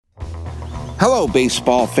Hello,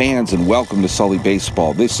 baseball fans, and welcome to Sully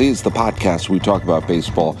Baseball. This is the podcast where we talk about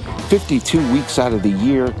baseball 52 weeks out of the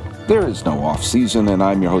year. There is no off season, and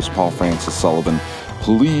I'm your host, Paul Francis Sullivan.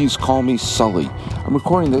 Please call me Sully. I'm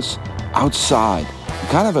recording this outside.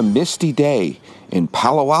 Kind of a misty day in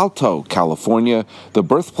Palo Alto, California, the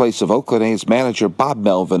birthplace of Oakland A's manager Bob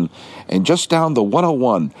Melvin, and just down the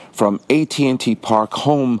 101 from AT&T Park,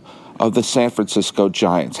 home of the San Francisco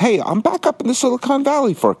Giants. Hey, I'm back up in the Silicon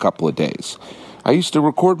Valley for a couple of days. I used to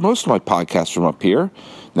record most of my podcasts from up here.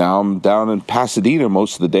 Now I'm down in Pasadena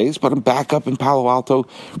most of the days, but I'm back up in Palo Alto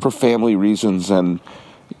for family reasons, and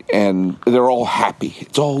they're all happy.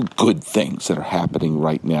 It's all good things that are happening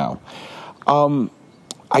right now.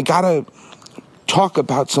 I gotta talk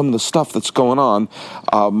about some of the stuff that's going on.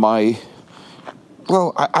 I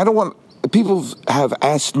don't want... People have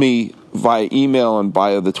asked me via email and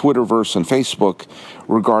via the Twitterverse and Facebook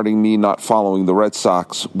regarding me not following the Red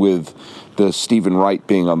Sox with the Stephen Wright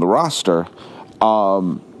being on the roster.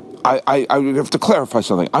 I would have to clarify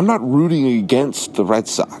something. I'm not rooting against the Red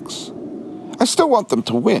Sox. I still want them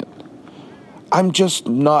to win. I'm just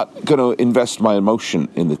not going to invest my emotion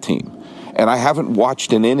in the team. And I haven't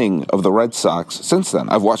watched an inning of the Red Sox since then.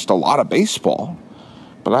 I've watched a lot of baseball,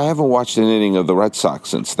 but I haven't watched an inning of the Red Sox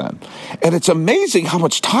since then. And it's amazing how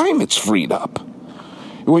much time it's freed up.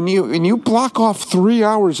 When you block off 3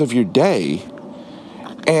 hours of your day,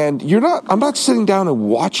 and I'm not sitting down and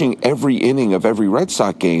watching every inning of every Red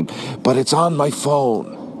Sox game, but it's on my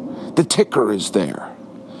phone. The ticker is there.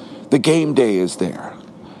 The game day is there.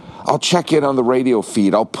 I'll check in on the radio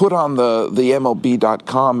feed. I'll put on the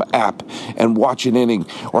MLB.com app and watch an inning,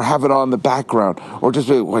 or have it on the background, or just,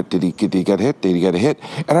 did he get a hit? Did he get a hit?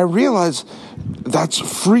 And I realize that's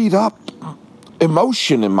freed up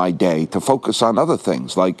emotion in my day to focus on other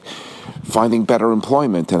things, like finding better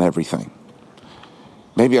employment and everything.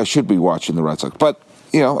 Maybe I should be watching the Red Sox. But,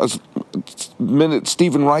 as the minute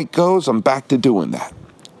Stephen Wright goes, I'm back to doing that.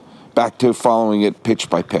 Back to following it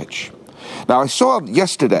pitch by pitch. Now, I saw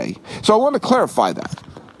yesterday, so I want to clarify that.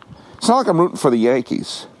 It's not like I'm rooting for the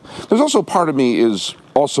Yankees. There's also part of me is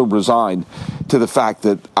also resigned to the fact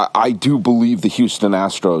that I do believe the Houston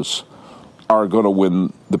Astros are going to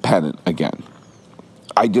win the pennant again.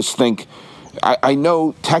 I just think, I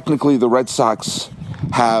know technically the Red Sox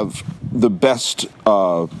have the best,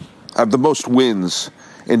 have the most wins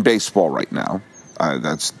in baseball right now.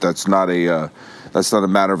 That's not a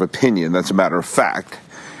matter of opinion. That's a matter of fact.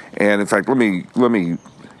 And in fact, let me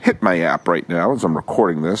hit my app right now as I'm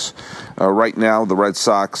recording this. Right now, the Red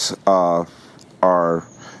Sox are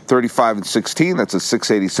 35-16. That's a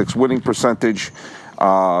 .686 winning percentage.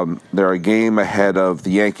 They're a game ahead of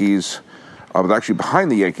the Yankees, but actually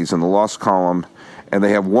behind the Yankees in the loss column, and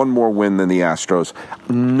they have one more win than the Astros.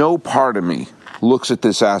 No part of me looks at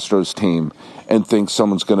this Astros team and thinks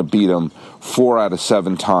someone's going to beat them 4 out of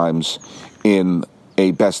 7 times in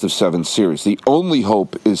a best-of-7 series. The only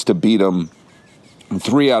hope is to beat them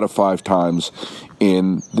 3 out of 5 times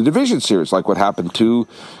in the division series, like what happened to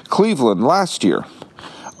Cleveland last year.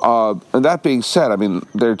 And that being said, I mean,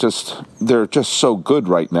 they're just so good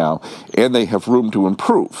right now, and they have room to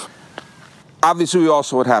improve. Obviously,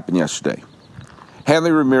 also what happened yesterday.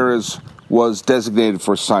 Hanley Ramirez was designated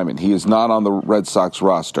for assignment. He is not on the Red Sox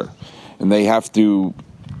roster, and they have to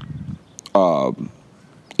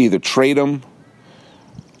either trade him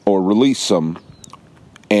or release him,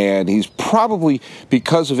 and he's probably,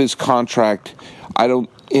 because of his contract,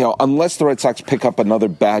 unless the Red Sox pick up another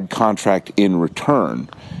bad contract in return,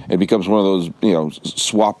 it becomes one of those,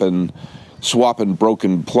 swapping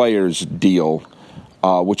broken players deal,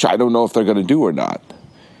 which I don't know if they're going to do or not.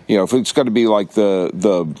 If it's going to be like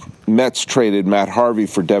the Mets traded Matt Harvey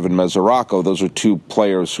for Devin Mesoraco, those are 2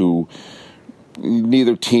 players who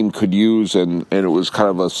neither team could use, and it was kind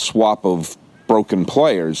of a swap of broken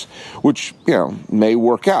players, which, may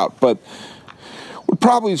work out. But what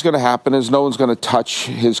probably is going to happen is no one's going to touch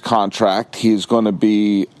his contract. He's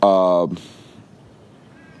probably going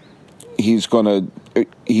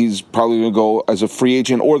to go as a free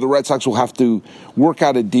agent, or the Red Sox will have to work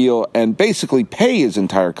out a deal and basically pay his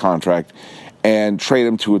entire contract and trade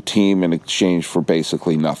him to a team in exchange for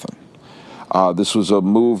basically nothing. This was a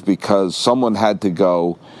move because someone had to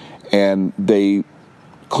go, and they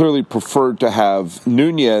clearly preferred to have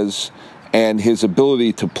Nunez and his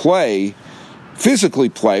ability to physically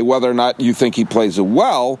play, whether or not you think he plays it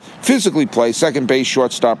well, physically play second base,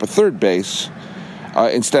 shortstop, or third base,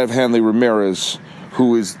 instead of Hanley Ramirez,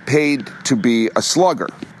 who is paid to be a slugger.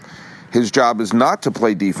 His job is not to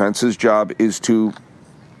play defense. His job is to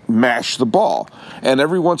mash the ball. And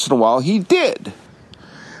every once in a while, he did.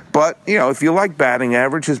 But, if you like batting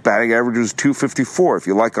average, his batting average was .254. If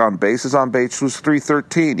you like on base, his on base was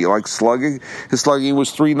 .313. You like slugging, his slugging was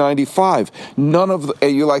 .395.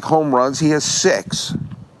 You like home runs, he has 6.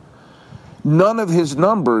 None of his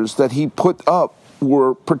numbers that he put up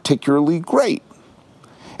were particularly great.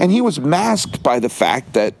 And he was masked by the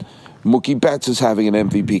fact that Mookie Betts is having an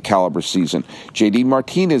MVP caliber season. JD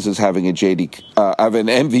Martinez is having an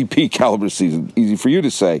MVP caliber season. Easy for you to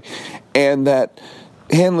say. And that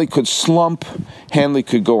Hanley could slump, Hanley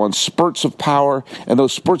could go on spurts of power, and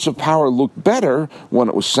those spurts of power looked better when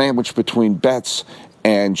it was sandwiched between Betts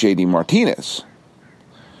and JD Martinez.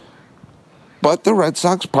 But the Red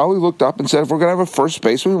Sox probably looked up and said, if we're going to have a first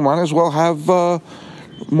baseman, we might as well have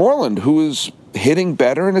Moreland, who is hitting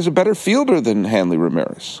better and is a better fielder than Hanley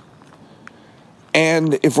Ramirez.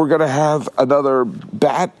 And if we're going to have another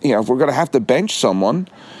bat, if we're going to have to bench someone,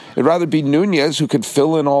 it'd rather be Nunez, who could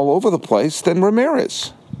fill in all over the place, than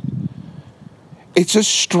Ramirez. It's a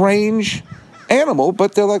strange animal,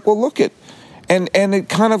 but they're like, well, look it. And it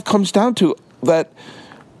kind of comes down to that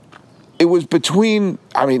it was between,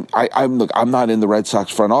 I'm not in the Red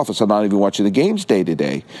Sox front office. I'm not even watching the games day to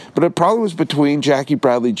day. But it probably was between Jackie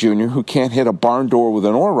Bradley Jr., who can't hit a barn door with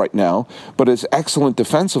an oar right now, but is excellent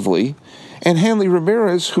defensively, and Hanley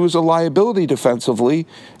Ramirez, who is a liability defensively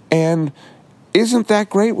and isn't that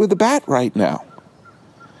great with the bat right now.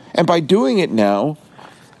 And by doing it now,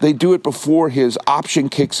 they do it before his option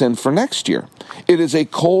kicks in for next year. It is a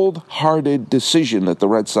cold-hearted decision that the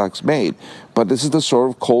Red Sox made, but this is the sort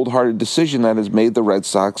of cold-hearted decision that has made the Red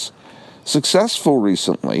Sox successful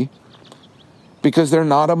recently because they're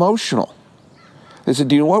not emotional. They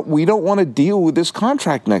said, you know what? We don't want to deal with this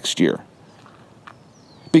contract next year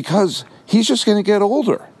because he's just going to get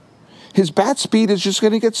older. His bat speed is just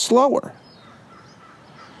going to get slower.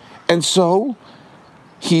 And so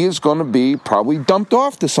he is going to be probably dumped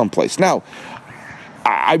off to someplace. Now,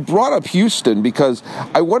 I brought up Houston because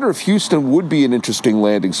I wonder if Houston would be an interesting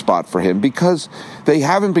landing spot for him because they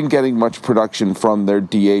haven't been getting much production from their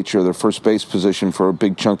DH or their first base position for a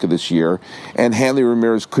big chunk of this year. And Hanley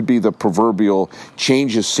Ramirez could be the proverbial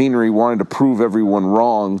change of scenery, wanting to prove everyone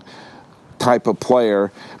wrong type of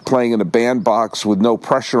player, playing in a bandbox with no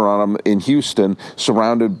pressure on him in Houston,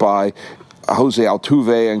 surrounded by Jose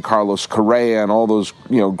Altuve and Carlos Correa and all those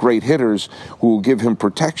great hitters who will give him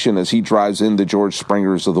protection as he drives in the George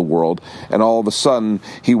Springers of the world, and all of a sudden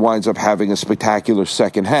he winds up having a spectacular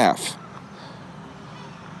second half.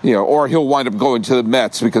 Or he'll wind up going to the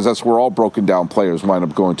Mets because that's where all broken down players wind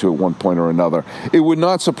up going to at one point or another. It would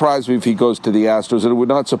not surprise me if he goes to the Astros, and it would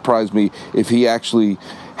not surprise me if he actually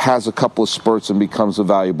has a couple of spurts and becomes a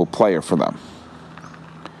valuable player for them.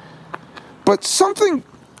 But something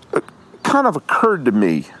kind of occurred to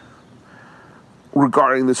me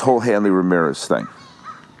regarding this whole Hanley Ramirez thing.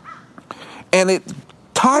 And it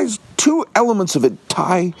ties, two elements of it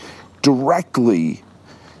tie directly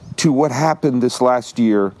to what happened this last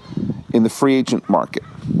year in the free agent market.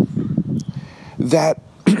 That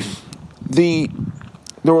there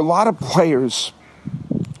were a lot of players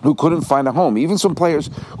who couldn't find a home, even some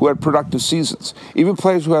players who had productive seasons, even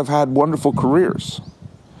players who have had wonderful careers.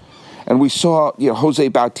 And we saw, Jose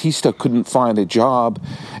Bautista couldn't find a job,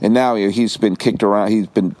 and now he's been kicked around. He's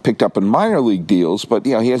been picked up in minor league deals, but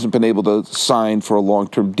he hasn't been able to sign for a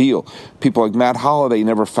long-term deal. People like Matt Holliday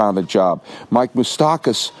never found a job. Mike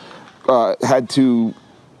Moustakas had to,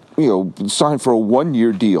 sign for a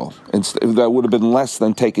one-year deal, and that would have been less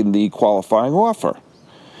than taking the qualifying offer.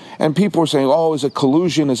 And people were saying, "Oh, is it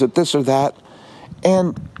collusion? Is it this or that?"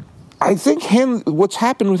 And I think what's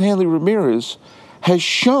happened with Hanley Ramirez has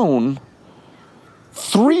shown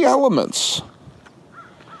three elements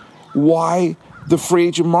why the free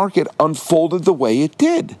agent market unfolded the way it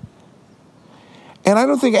did. And I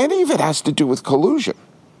don't think any of it has to do with collusion.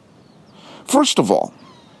 First of all,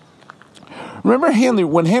 remember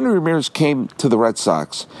when Hanley Ramirez came to the Red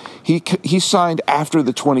Sox, he signed after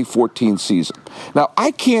the 2014 season. Now,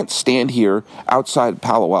 I can't stand here outside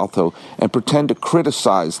Palo Alto and pretend to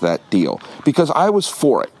criticize that deal because I was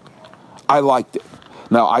for it. I liked it.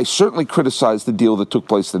 Now, I certainly criticized the deal that took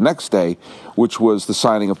place the next day, which was the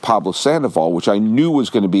signing of Pablo Sandoval, which I knew was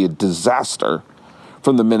going to be a disaster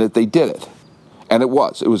from the minute they did it. And it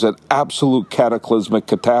was. It was an absolute cataclysmic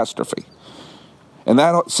catastrophe. And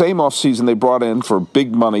that same offseason, they brought in for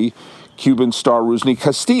big money Cuban star Rusney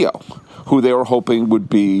Castillo, who they were hoping would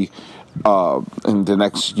be in the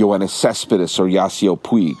next Yoenis Cespedes or Yasiel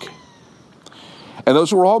Puig. And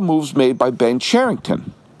those were all moves made by Ben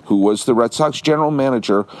Cherington, who was the Red Sox general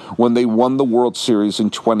manager when they won the World Series in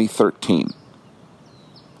 2013.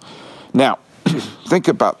 Now, think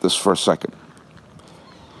about this for a second.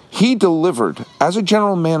 He delivered as a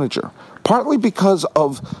general manager, partly because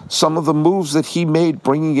of some of the moves that he made,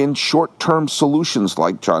 bringing in short-term solutions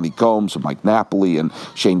like Johnny Gomes and Mike Napoli and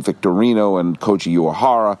Shane Victorino and Koji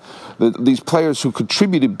Uehara, these players who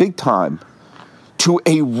contributed big time to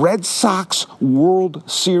a Red Sox World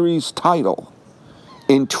Series title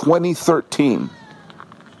in 2013.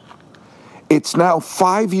 It's now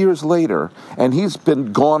 5 years later, and he's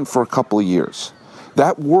been gone for a couple of years.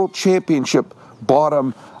 That World Championship bought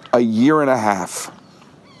him a year and a half.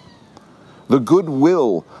 The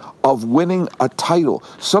goodwill of winning a title,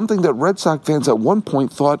 something that Red Sox fans at one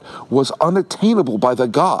point thought was unattainable by the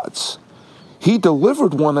gods. He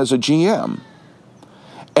delivered one as a GM,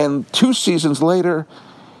 and 2 seasons later,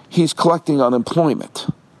 he's collecting unemployment.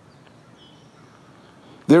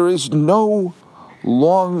 There is no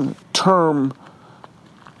long-term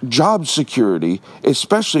job security,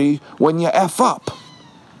 especially when you F up.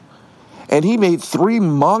 And he made 3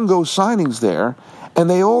 Mongo signings there, and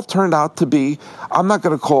they all turned out to be, I'm not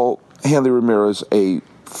going to call Hanley Ramirez a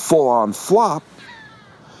full-on flop,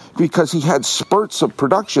 because he had spurts of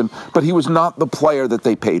production, but he was not the player that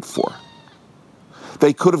they paid for.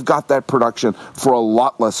 They could have got that production for a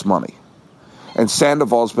lot less money. And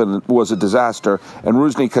Sandoval's was a disaster, and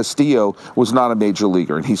Rusney Castillo was not a major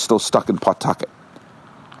leaguer, and he's still stuck in Pawtucket.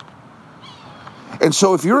 And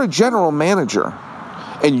so if you're a general manager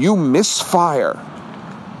and you misfire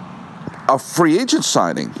a free agent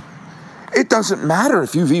signing, it doesn't matter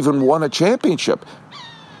if you've even won a championship.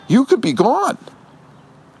 You could be gone.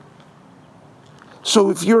 So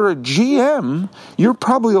if you're a GM, you're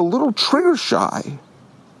probably a little trigger shy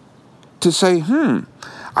to say,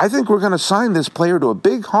 I think we're going to sign this player to a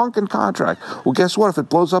big honking contract. Well, guess what? If it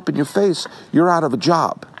blows up in your face, you're out of a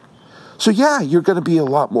job. So yeah, you're going to be a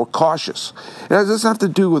lot more cautious. It doesn't have to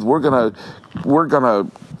do with we're going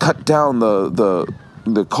to cut down the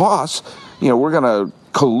costs. We're going to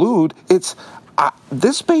collude. It's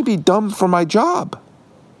this may be dumb for my job.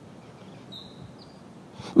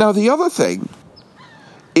 Now the other thing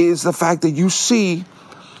is the fact that you're seeing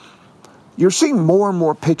more and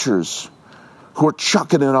more pitchers who are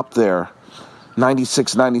chucking it up there,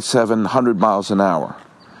 96, 97, 100 miles an hour.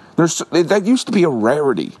 That used to be a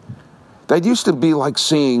rarity. That used to be like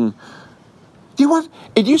seeing,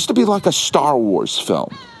 it used to be like a Star Wars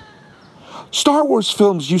film. Star Wars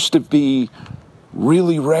films used to be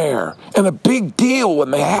really rare and a big deal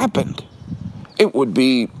when they happened. It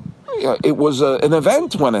was an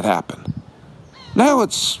event when it happened. Now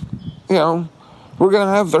it's, we're going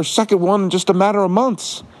to have their second one in just a matter of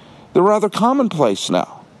months. They're rather commonplace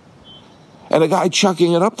now. And a guy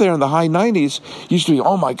chucking it up there in the high 90s used to be,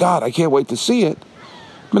 oh my God, I can't wait to see it.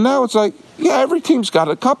 But now it's like, every team's got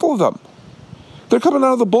a couple of them. They're coming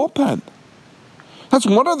out of the bullpen. That's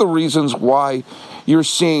one of the reasons why you're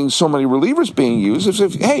seeing so many relievers being used.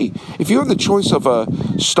 If you have the choice of a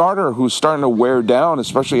starter who's starting to wear down,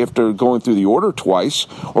 especially after going through the order twice,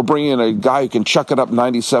 or bringing in a guy who can chuck it up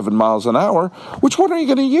 97 miles an hour, which one are you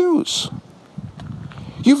going to use?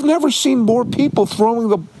 You've never seen more people throwing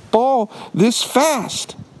the ball this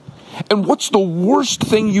fast. And what's the worst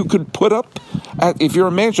thing you could put up if you're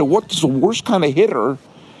a manager? What's the worst kind of hitter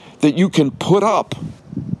that you can put up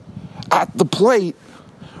at the plate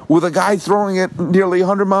with a guy throwing it nearly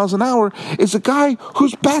 100 miles an hour is a guy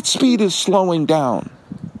whose bat speed is slowing down.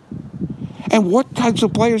 And what types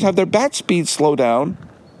of players have their bat speed slow down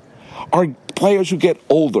are players who get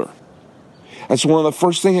older. That's one of the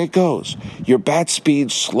first things that goes. Your bat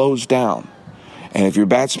speed slows down. And if your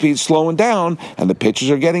bat speed's slowing down and the pitches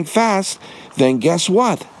are getting fast, then guess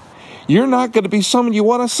what? You're not going to be someone you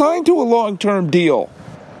want to sign to a long-term deal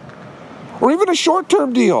or even a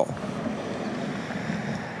short-term deal.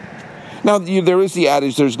 Now, there is the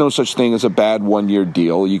adage, there's no such thing as a bad one-year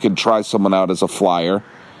deal. You can try someone out as a flyer.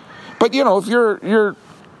 But, if you're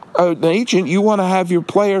an agent, you want to have your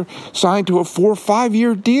player signed to a 4 or 5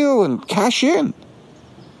 year deal and cash in.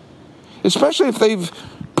 Especially if they've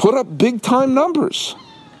put up big-time numbers.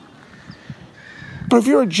 But if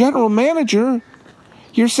you're a general manager,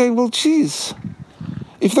 you're saying, well, geez,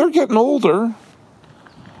 if they're getting older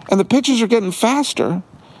and the pitches are getting faster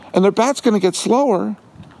and their bat's going to get slower,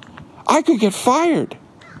 I could get fired.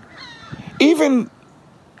 Even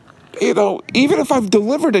if I've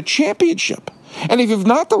delivered a championship. And if you've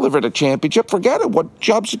not delivered a championship, forget it. What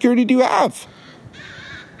job security do you have?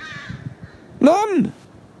 None.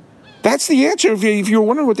 That's the answer. If you're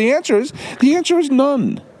wondering what the answer is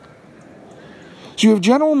none. So you have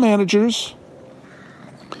general managers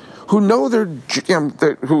who know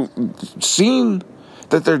who've seen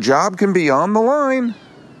that their job can be on the line,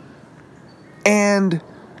 and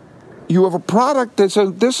you have a product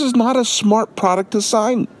this is not a smart product to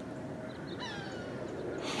sign.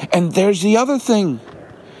 And there's the other thing.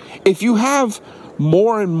 If you have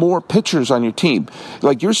more and more pitchers on your team,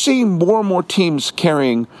 like you're seeing more and more teams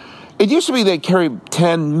carrying, it used to be they carry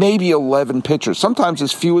 10, maybe 11 pitchers, sometimes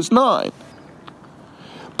as few as 9.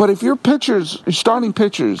 But if your starting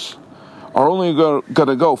pitchers are only going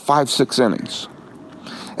to go 5-6 innings,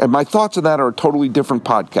 and my thoughts on that are a totally different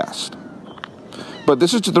podcast, but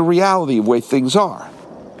this is the reality of the way things are.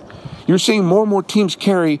 You're seeing more and more teams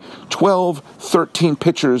carry 12, 13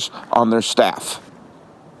 pitchers on their staff.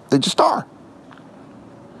 They just are.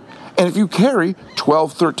 And if you carry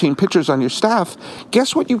 12, 13 pitchers on your staff,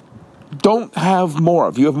 guess what you don't have more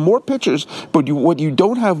of? You have more pitchers, but what you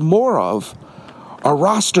don't have more of are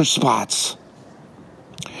roster spots.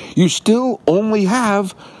 You still only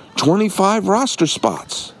have 25 roster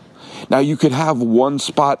spots. Now, you could have one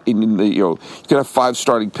spot you could have 5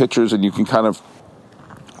 starting pitchers, and you can kind of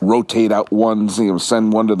rotate out ones,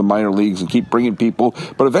 send one to the minor leagues and keep bringing people.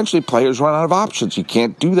 But eventually players run out of options. You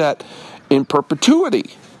can't do that in perpetuity.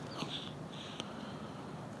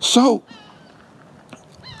 So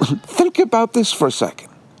think about this for a second.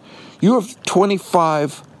 You have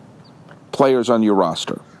 25 players on your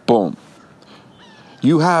roster. Boom.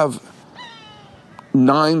 You have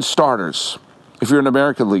 9 starters if you're an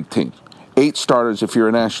American League team. 8 starters if you're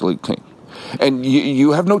a National League team. And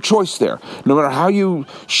you have no choice there. No matter how you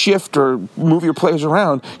shift or move your players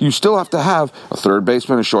around, you still have to have a third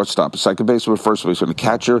baseman, a shortstop, a second baseman, a first baseman, a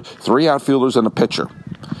catcher, 3 outfielders, and a pitcher.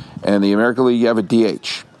 And in the American League, you have a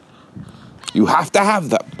DH. You have to have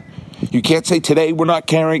them. You can't say, today we're not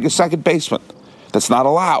carrying a second baseman. That's not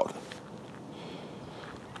allowed.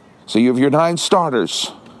 So you have your 9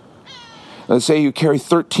 starters. Let's say you carry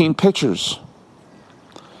 13 pitchers.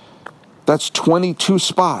 That's 22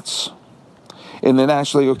 spots. In the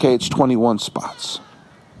National League, okay, it's 21 spots.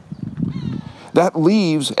 That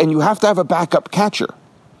leaves, and you have to have a backup catcher.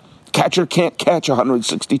 Catcher can't catch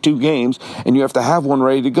 162 games, and you have to have one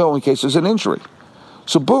ready to go in case there's an injury.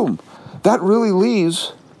 So boom, that really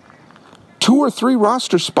leaves 2 or 3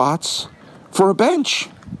 roster spots for a bench.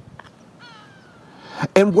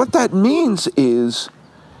 And what that means is,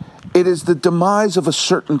 it is the demise of a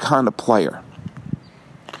certain kind of player.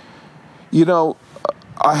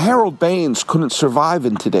 Harold Baines couldn't survive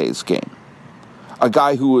in today's game. A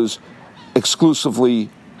guy who was exclusively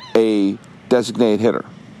a designated hitter.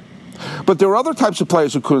 But there were other types of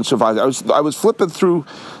players who couldn't survive. I was flipping through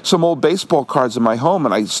some old baseball cards in my home,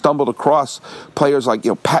 and I stumbled across players like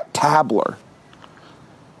Pat Tabler,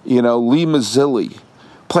 Lee Mazzilli,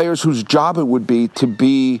 players whose job it would be to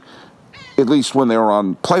be, at least when they were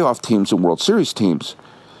on playoff teams and World Series teams,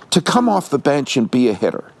 to come off the bench and be a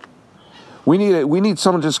hitter. We need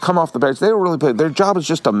someone to just come off the bench. They don't really play. Their job is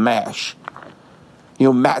just to mash.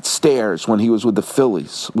 Matt Stairs, when he was with the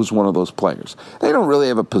Phillies, was one of those players. They don't really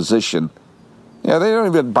have a position. They don't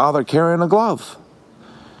even bother carrying a glove.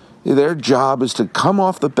 Their job is to come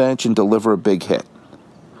off the bench and deliver a big hit.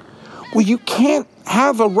 Well, you can't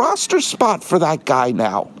have a roster spot for that guy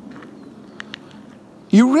now.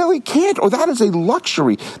 You really can't, or that is a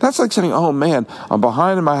luxury. That's like saying, oh man, I'm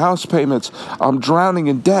behind in my house payments, I'm drowning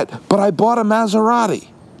in debt, but I bought a Maserati.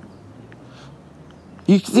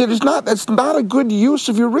 That's not a good use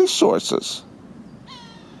of your resources.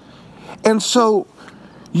 And so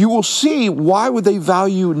you will see, why would they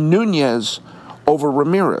value Nunez over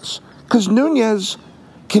Ramirez? Because Nunez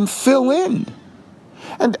can fill in.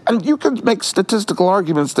 And you can make statistical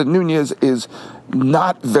arguments that Nunez is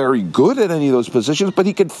not very good at any of those positions, but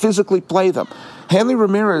he can physically play them. Hanley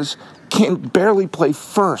Ramirez can barely play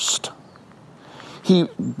first. He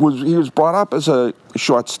was brought up as a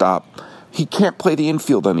shortstop. He can't play the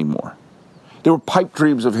infield anymore. There were pipe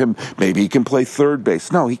dreams of him. Maybe he can play third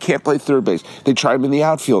base. No, he can't play third base. They tried him in the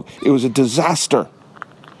outfield. It was a disaster.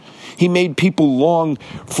 He made people long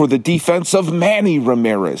for the defense of Manny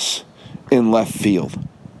Ramirez in left field.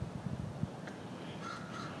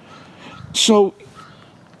 So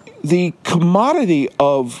the commodity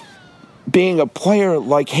of being a player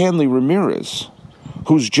like Hanley Ramirez,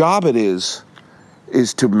 whose job it is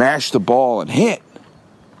to mash the ball and hit,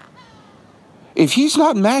 if he's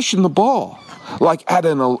not mashing the ball like at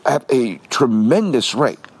a tremendous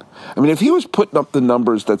rate, I mean, if he was putting up the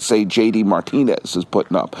numbers that, say, J.D. Martinez is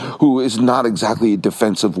putting up, who is not exactly a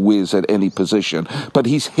defensive whiz at any position, but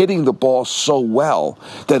he's hitting the ball so well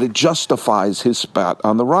that it justifies his spot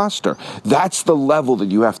on the roster. That's the level that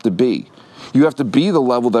you have to be. You have to be the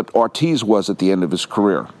level that Ortiz was at the end of his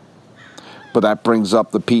career. But that brings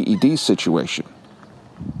up the PED situation.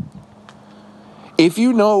 If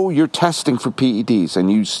you know you're testing for PEDs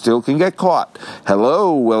and you still can get caught,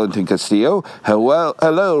 hello, Wellington Castillo,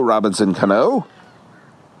 hello, Robinson Cano.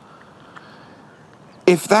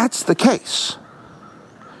 If that's the case,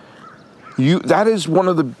 that is one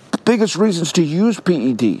of the biggest reasons to use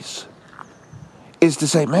PEDs, is to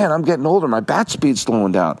say, man, I'm getting older, my bat speed's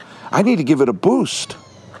slowing down. I need to give it a boost.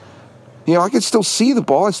 I can still see the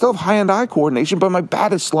ball, I still have hand-eye coordination, but my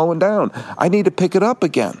bat is slowing down. I need to pick it up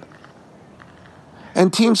again.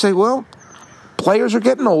 And teams say, well, players are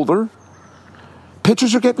getting older,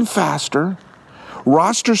 pitchers are getting faster,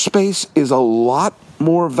 roster space is a lot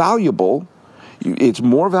more valuable. It's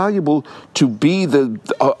more valuable to be a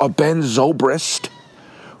Ben Zobrist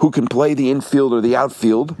who can play the infield or the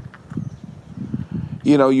outfield.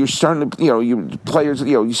 You're starting to, players,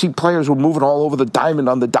 you see players were moving all over the diamond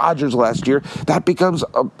on the Dodgers last year. That becomes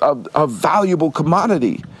a valuable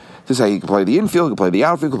commodity to say you can play the infield, you can play the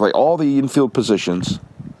outfield, you can play all the infield positions.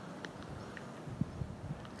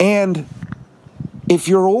 And if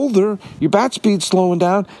you're older, your bat speed's slowing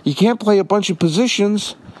down, you can't play a bunch of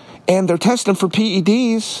positions, and they're testing for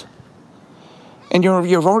PEDs, and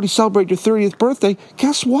you've already celebrated your 30th birthday,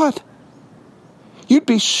 guess what? You'd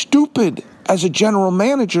be stupid as a general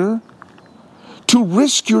manager to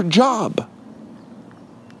risk your job.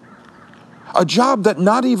 A job that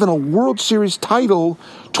not even a World Series title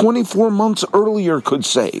 24 months earlier could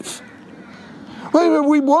save. Wait a minute,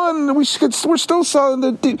 we won. We're still selling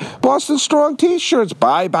the Boston Strong t-shirts.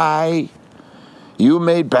 Bye-bye. You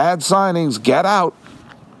made bad signings. Get out.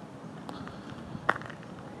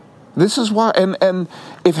 This is why, and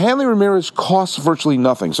if Hanley Ramirez costs virtually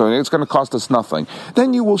nothing, so it's going to cost us nothing,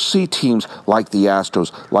 then you will see teams like the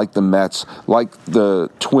Astros, like the Mets, like the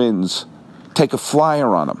Twins, take a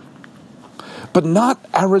flyer on him. But not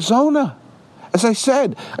Arizona. As I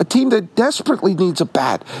said, a team that desperately needs a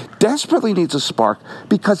bat, desperately needs a spark,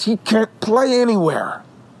 because he can't play anywhere.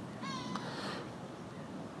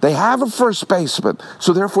 They have a first baseman,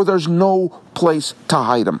 so therefore there's no place to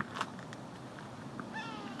hide him.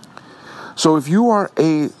 So if you are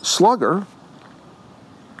a slugger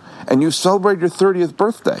and you celebrate your 30th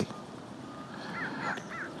birthday,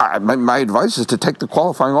 my advice is to take the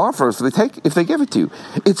qualifying offer if they give it to you.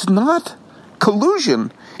 It's not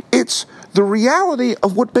collusion. It's the reality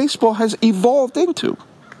of what baseball has evolved into.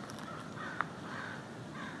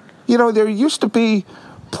 There used to be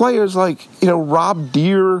players like, Rob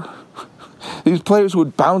Deere, these players who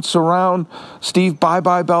would bounce around, Steve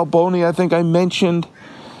Bye-Bye Balboni, I think I mentioned.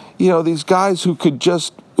 These guys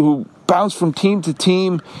who bounce from team to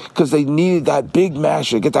team because they needed that big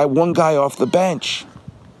masher, get that one guy off the bench.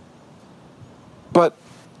 But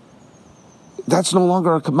that's no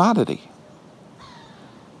longer a commodity.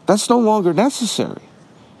 That's no longer necessary.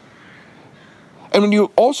 And when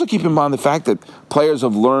you also keep in mind the fact that players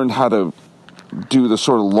have learned how to do the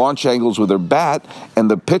sort of launch angles with their bat, and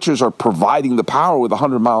the pitchers are providing the power with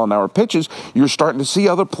 100-mile-an-hour pitches, you're starting to see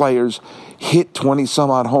other players hit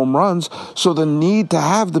 20-some-odd home runs, so the need to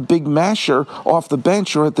have the big masher off the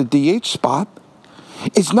bench or at the DH spot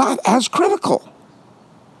is not as critical.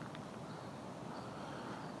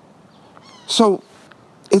 So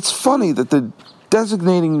it's funny that the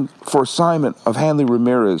designating for assignment of Hanley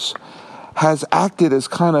Ramirez has acted as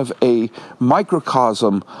kind of a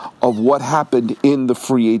microcosm of what happened in the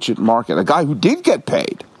free agent market. A guy who did get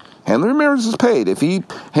paid. Hanley Ramirez is paid. If he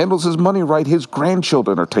handles his money right, his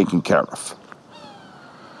grandchildren are taken care of.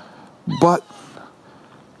 But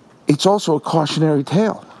it's also a cautionary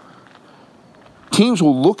tale. Teams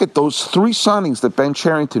will look at those three signings that Ben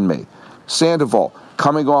Cherington made. Sandoval,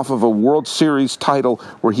 coming off of a World Series title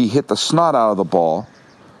where he hit the snot out of the ball,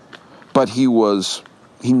 but he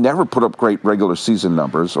never put up great regular season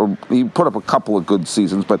numbers, or he put up a couple of good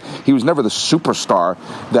seasons, but he was never the superstar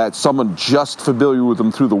that someone just familiar with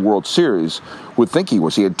him through the World Series would think he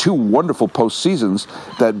was. He had two wonderful postseasons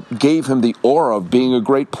that gave him the aura of being a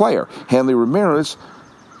great player. Hanley Ramirez,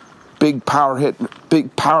 big power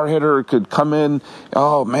hitter, could come in,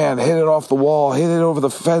 oh man, hit it off the wall, hit it over the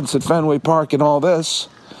fence at Fenway Park and all this.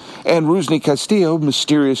 And Rusney Castillo,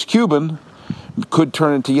 mysterious Cuban, could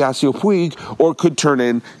turn into Yasiel Puig or could turn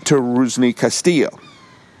into Rusney Castillo.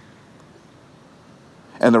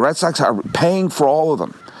 And the Red Sox are paying for all of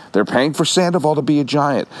them. They're paying for Sandoval to be a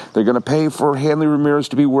Giant. They're going to pay for Hanley Ramirez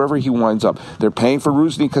to be wherever he winds up. They're paying for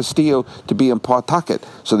Rusney Castillo to be in Pawtucket.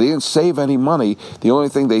 So they didn't save any money. The only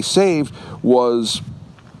thing they saved was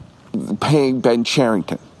paying Ben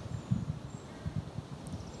Cherington.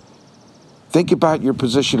 Think about your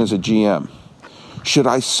position as a GM. Should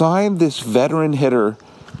I sign this veteran hitter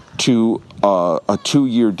to a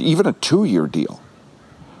 2-year, even a 2-year deal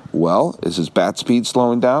Well, is his bat speed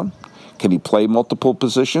slowing down? Can he play multiple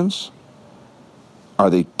positions? Are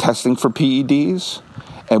they testing for PEDs?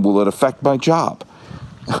 And will it affect my job?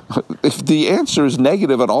 If the answer is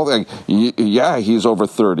negative at all, yeah, he's over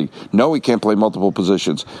 30. No, he can't play multiple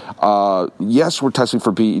positions. Yes, we're testing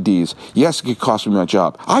for PEDs. Yes, it could cost me my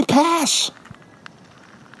job. I pass.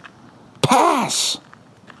 Pass.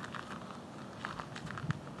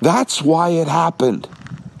 That's why it happened.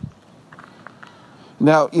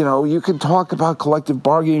 Now, you can talk about collective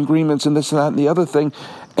bargaining agreements and this and that and the other thing.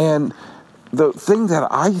 And the thing that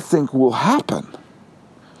I think will happen,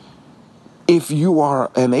 if you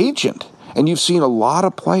are an agent, and you've seen a lot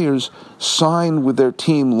of players sign with their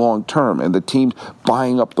team long term, and the team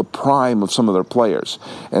buying up the prime of some of their players,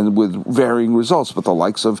 and with varying results, but the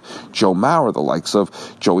likes of Joe Mauer, the likes of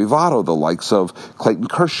Joey Votto, the likes of Clayton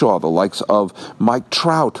Kershaw, the likes of Mike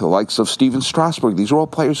Trout, the likes of Steven Strasburg. These are all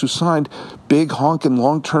players who signed big honking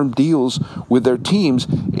long-term deals with their teams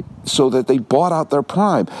so that they bought out their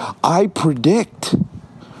prime. I predict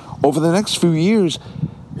over the next few years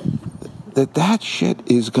that shit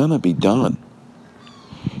is going to be done.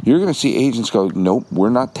 You're going to see agents go, nope, we're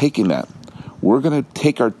not taking that. We're going to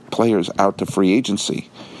take our players out to free agency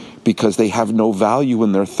because they have no value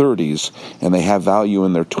in their 30s and they have value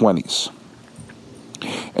in their 20s.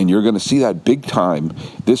 And you're going to see that big time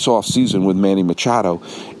this offseason with Manny Machado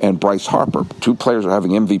and Bryce Harper. Two players are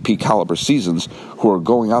having MVP caliber seasons who are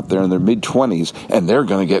going out there in their mid-20s, and they're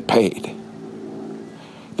going to get paid.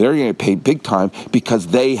 They're going to get paid big time because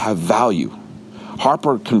they have value.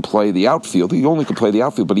 Harper can play the outfield. He only can play the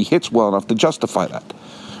outfield, but he hits well enough to justify that.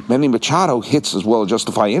 Manny Machado hits as well to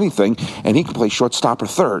justify anything, and he can play shortstop or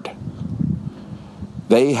third.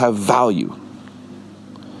 They have value.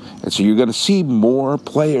 And so you're going to see more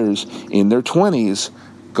players in their 20s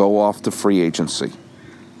go off to free agency.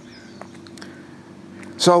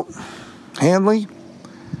 So, Hanley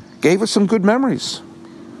gave us some good memories.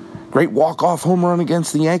 Great walk-off home run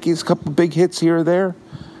against the Yankees, a couple of big hits here or there.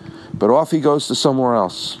 But off he goes to somewhere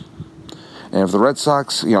else. And if the Red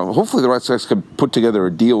Sox, hopefully the Red Sox could put together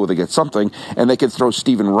a deal where they get something, and they could throw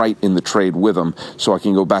Stephen Wright in the trade with him so I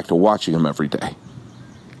can go back to watching him every day.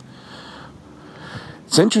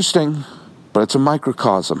 It's interesting, but it's a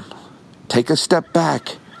microcosm. Take a step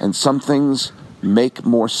back, and some things make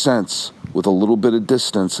more sense with a little bit of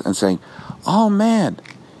distance and saying, oh man,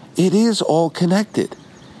 it is all connected.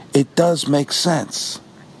 It does make sense.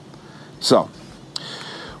 So,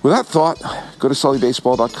 with that thought, go to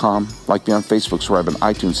SullyBaseball.com. Like me on Facebook, subscribe on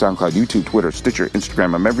iTunes, SoundCloud, YouTube, Twitter, Stitcher,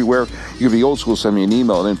 Instagram. I'm everywhere. You can be old school, send me an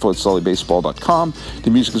email at info@SullyBaseball.com.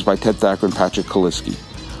 The music is by Ted Thacker and Patrick Kaliski.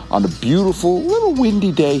 On a beautiful, little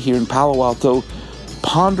windy day here in Palo Alto,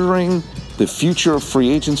 pondering the future of free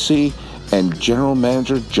agency and general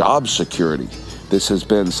manager job security. This has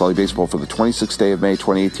been Sully Baseball for the 26th day of May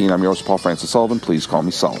 2018. I'm your host, Paul Francis Sullivan. Please call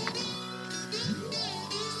me Sully.